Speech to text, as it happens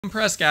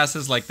Compressed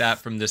gases like that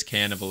from this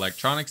can of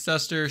electronics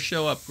duster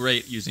show up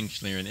great using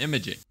Schlieren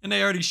imaging, and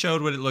I already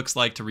showed what it looks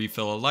like to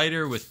refill a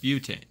lighter with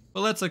butane.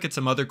 But let's look at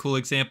some other cool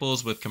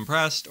examples with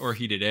compressed or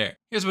heated air.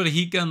 Here's what a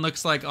heat gun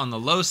looks like on the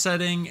low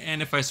setting,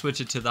 and if I switch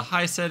it to the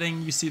high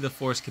setting, you see the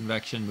forced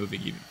convection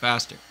moving even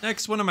faster.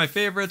 Next, one of my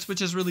favorites,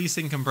 which is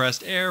releasing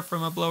compressed air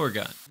from a blower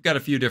gun. I've got a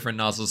few different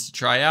nozzles to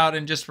try out,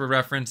 and just for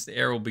reference, the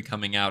air will be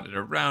coming out at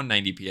around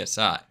 90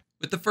 psi.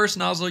 With the first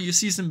nozzle, you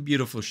see some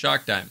beautiful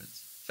shock diamonds.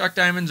 Shock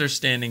diamonds are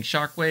standing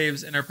shock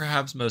waves and are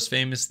perhaps most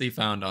famously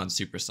found on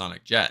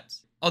supersonic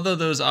jets. Although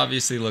those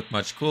obviously look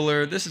much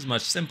cooler, this is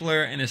much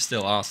simpler and is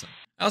still awesome.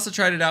 I also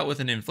tried it out with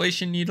an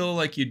inflation needle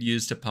like you'd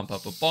use to pump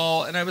up a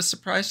ball, and I was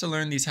surprised to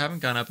learn these haven't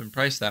gone up in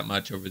price that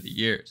much over the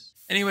years.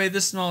 Anyway,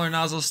 this smaller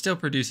nozzle still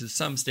produces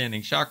some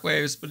standing shock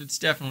waves, but it's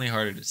definitely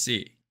harder to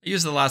see. I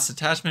used the last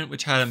attachment,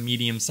 which had a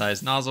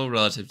medium-sized nozzle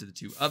relative to the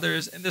two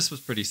others, and this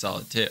was pretty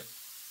solid too.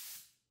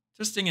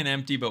 Twisting an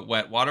empty but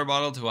wet water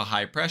bottle to a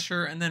high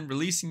pressure and then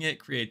releasing it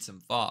creates some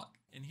fog.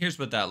 And here's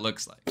what that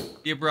looks like.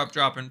 The abrupt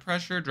drop in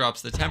pressure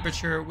drops the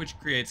temperature, which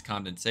creates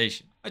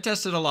condensation. I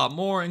tested a lot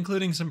more,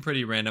 including some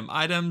pretty random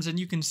items, and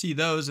you can see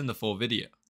those in the full video.